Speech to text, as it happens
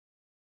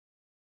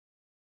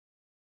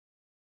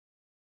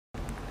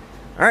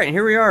Alright, and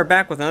here we are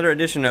back with another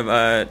edition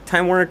of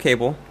Time Warner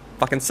Cable.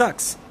 Fucking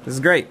sucks. This is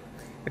great.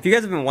 If you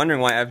guys have been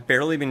wondering why I've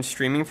barely been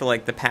streaming for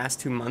like the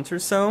past 2 months or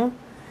so,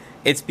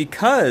 it's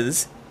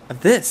because of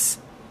this.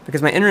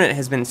 Because my internet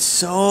has been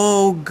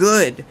so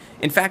good.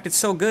 In fact, it's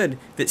so good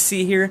that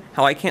see here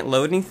how I can't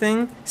load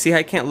anything? See how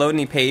I can't load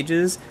any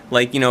pages?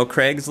 Like, you know,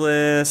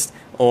 Craigslist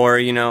or,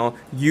 you know,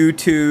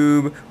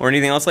 YouTube or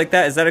anything else like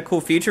that. Is that a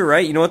cool feature,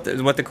 right? You know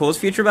what the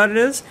coolest feature about it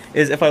is?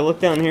 Is if I look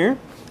down here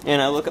and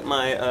I look at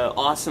my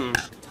awesome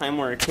Time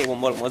Warner Cable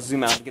modem. Let's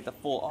zoom out to get the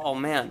full. Oh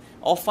man,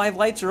 all 5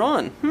 lights are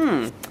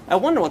on. I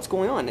wonder what's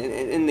going on.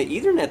 And the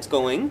Ethernet's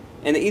going,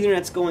 and the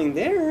Ethernet's going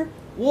there.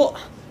 Well,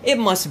 it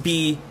must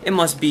be,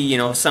 you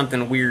know,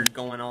 something weird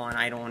going on.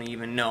 I don't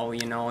even know,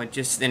 you know. It's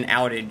just an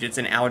outage. It's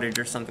an outage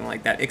or something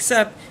like that.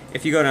 Except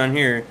if you go down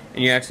here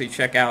and you actually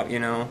check out, you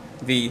know,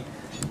 the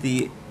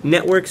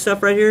network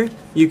stuff right here,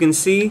 you can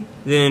see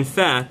that in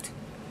fact,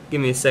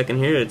 give me a second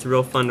here. It's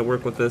real fun to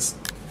work with this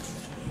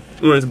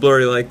when it's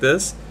blurry like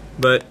this,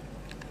 but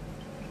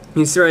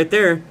you see right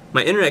there,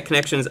 my internet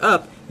connection is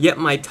up, yet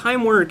my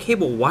Time Warner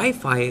Cable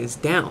Wi-Fi is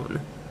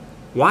down.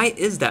 Why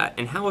is that,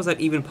 and how is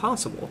that even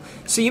possible?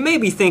 So you may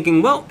be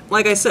thinking, well,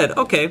 like I said,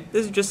 okay,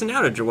 this is just an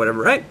outage or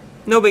whatever, right?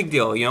 No big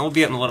deal, you know, we'll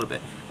be up in a little bit.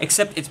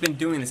 Except it's been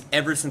doing this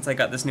ever since I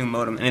got this new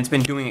modem, and it's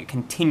been doing it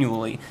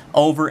continually,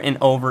 over and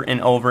over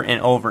and over and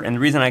over. And the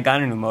reason I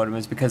got a new modem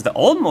is because the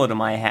old modem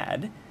I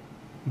had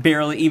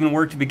barely even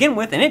worked to begin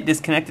with, and it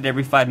disconnected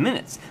every 5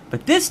 minutes.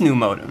 But this new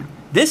modem,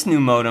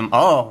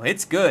 oh,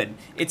 it's good.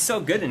 It's so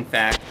good, in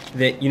fact,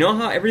 that you know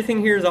how everything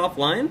here is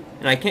offline,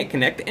 and I can't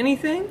connect to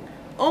anything?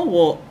 Oh,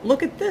 well,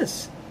 look at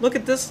this. Look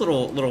at this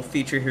little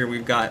feature here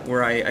we've got,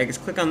 where I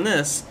just click on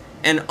this,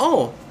 and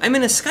oh, I'm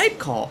in a Skype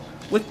call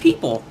with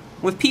people.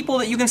 With people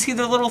that you can see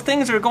their little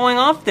things are going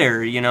off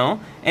there, you know?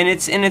 And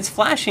it's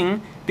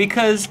flashing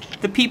because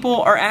the people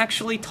are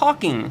actually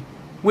talking,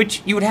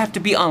 which you would have to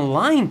be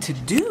online to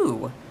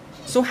do.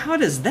 So how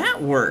does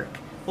that work?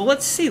 Well,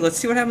 let's see what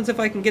happens if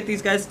I can get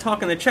these guys to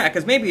talk in the chat,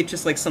 because maybe it's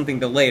just like something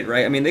delayed,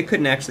 right? I mean, they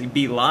couldn't actually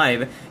be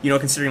live, you know,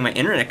 considering my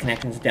internet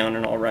connection's down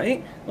and all,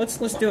 right? Let's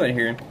do it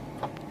here.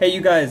 Hey,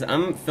 you guys,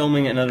 I'm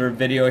filming another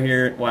video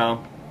here.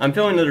 Wow. I'm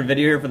filming another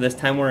video here for this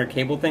Time Warner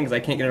Cable thing, because I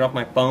can't get it off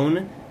my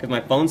phone, because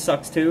my phone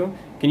sucks too.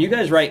 Can you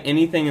guys write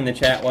anything in the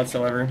chat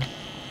whatsoever?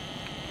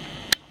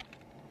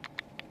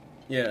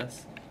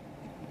 Yes.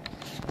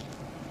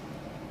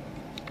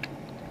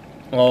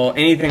 Well,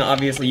 anything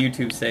obviously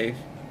YouTube safe.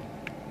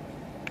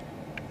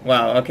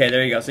 Wow, okay,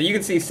 there you go. So you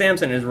can see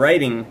Samson is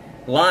writing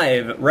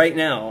live right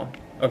now.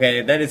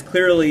 Okay, that is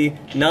clearly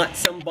not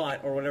some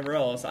bot or whatever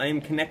else. I am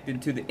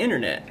connected to the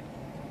internet.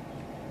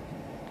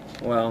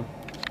 Well,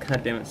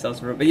 god damn it,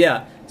 self-server. But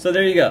yeah, so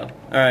there you go.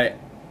 Alright.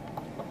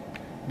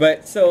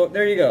 But, so,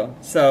 there you go.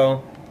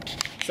 So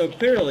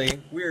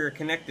clearly, we're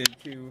connected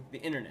to the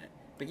internet.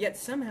 But yet,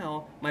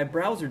 somehow, my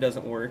browser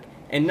doesn't work,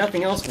 and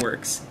nothing else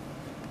works.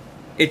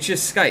 It's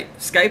just Skype.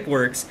 Skype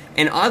works,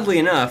 and oddly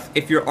enough,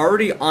 if you're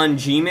already on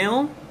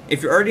Gmail,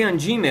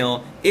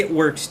 it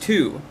works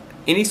too.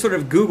 Any sort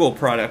of Google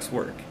products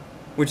work,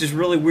 which is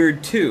really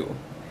weird too.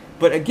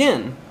 But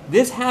again,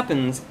 this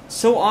happens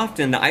so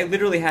often that I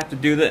literally have to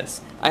do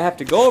this. I have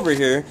to go over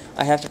here,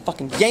 I have to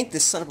fucking yank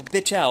this son of a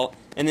bitch out,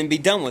 and then be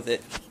done with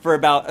it for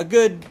about a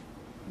good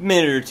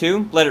minute or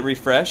two, let it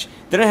refresh.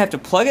 Then I have to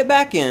plug it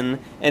back in,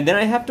 and then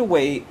I have to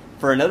wait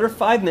for another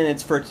 5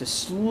 minutes for it to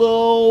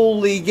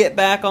slowly get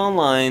back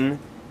online,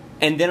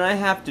 and then I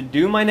have to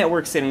do my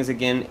network settings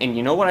again, and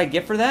you know what I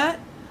get for that?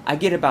 I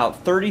get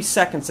about 30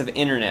 seconds of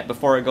internet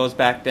before it goes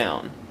back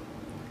down.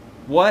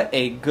 What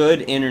a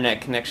good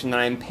internet connection that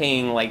I'm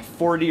paying like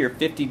 $40 or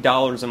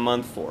 $50 a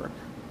month for.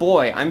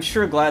 Boy, I'm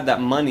sure glad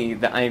that money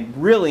that I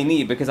really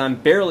need, because I'm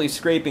barely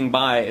scraping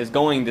by, is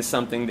going to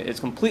something that is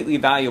completely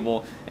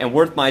valuable and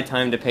worth my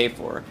time to pay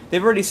for.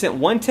 They've already sent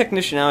one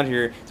technician out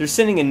here. They're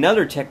sending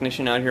another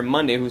technician out here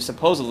Monday who's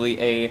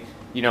supposedly a,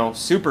 you know,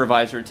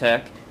 supervisor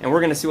tech, and we're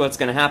going to see what's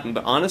going to happen.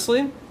 But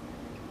honestly,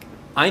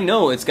 I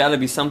know it's got to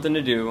be something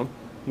to do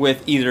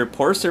with either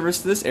poor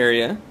service to this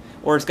area,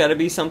 or it's got to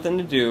be something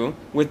to do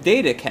with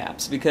data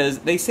caps, because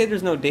they say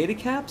there's no data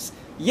caps,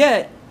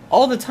 yet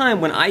all the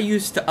time when I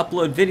used to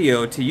upload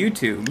video to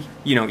YouTube,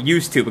 you know,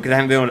 because I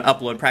haven't been able to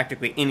upload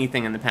practically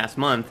anything in the past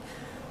month,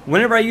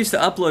 whenever I used to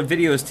upload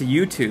videos to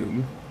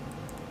YouTube,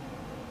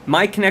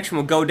 my connection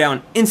would go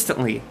down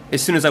instantly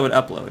as soon as I would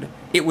upload.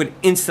 It would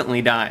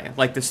instantly die,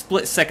 like the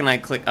split second I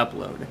click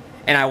upload.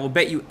 And I will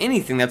bet you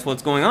anything that's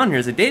what's going on here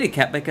is a data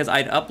cap, because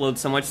I'd upload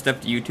so much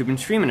stuff to YouTube and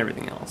stream and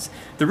everything else.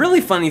 The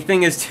really funny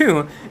thing is,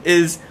 too,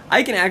 is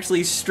I can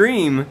actually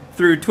stream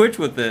through Twitch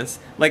with this.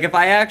 Like, if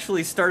I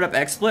actually start up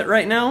XSplit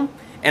right now,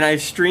 and I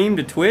stream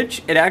to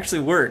Twitch, it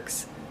actually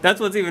works.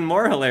 That's what's even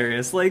more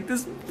hilarious. Like,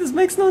 this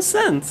makes no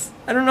sense.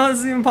 I don't know how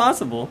this is even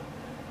possible.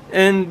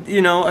 And,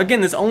 you know,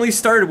 again, this only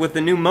started with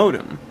the new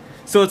modem.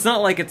 So it's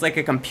not like it's like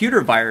a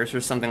computer virus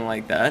or something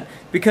like that,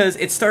 because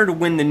it started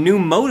when the new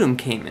modem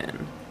came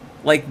in.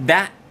 Like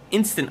that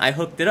instant I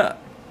hooked it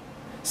up.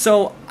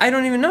 So I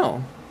don't even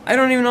know. I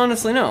don't even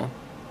honestly know.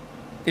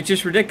 It's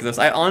just ridiculous.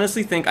 I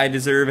honestly think I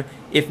deserve,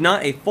 if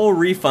not a full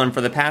refund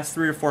for the past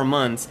 3 or 4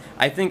 months,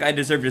 I think I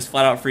deserve just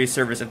flat out free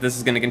service if this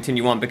is going to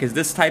continue on, because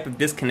this type of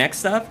disconnect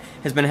stuff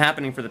has been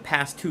happening for the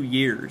past 2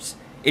 years.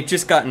 It's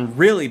just gotten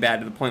really bad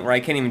to the point where I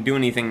can't even do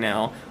anything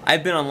now.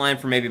 I've been online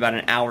for maybe about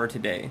an hour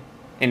today,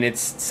 and it's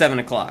 7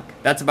 o'clock.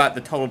 That's about the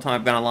total time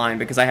I've been online,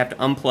 because I have to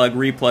unplug,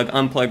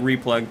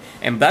 replug,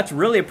 and that's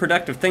really a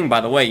productive thing,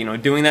 by the way. You know,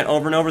 doing that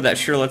over and over, that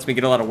sure lets me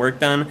get a lot of work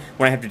done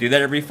when I have to do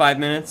that every 5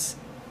 minutes.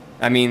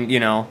 I mean, you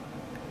know,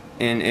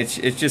 and it's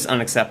just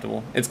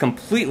unacceptable. It's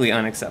completely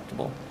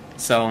unacceptable.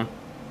 So,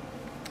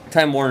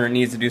 Time Warner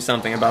needs to do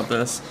something about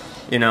this.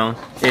 You know,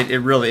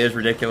 it really is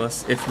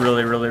ridiculous. It's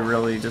really, really,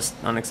 really just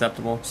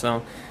unacceptable.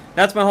 So,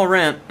 that's my whole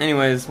rant.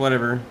 Anyways,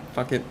 whatever.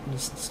 Fuck it.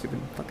 Just stupid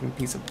fucking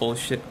piece of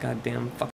bullshit. Goddamn fuck.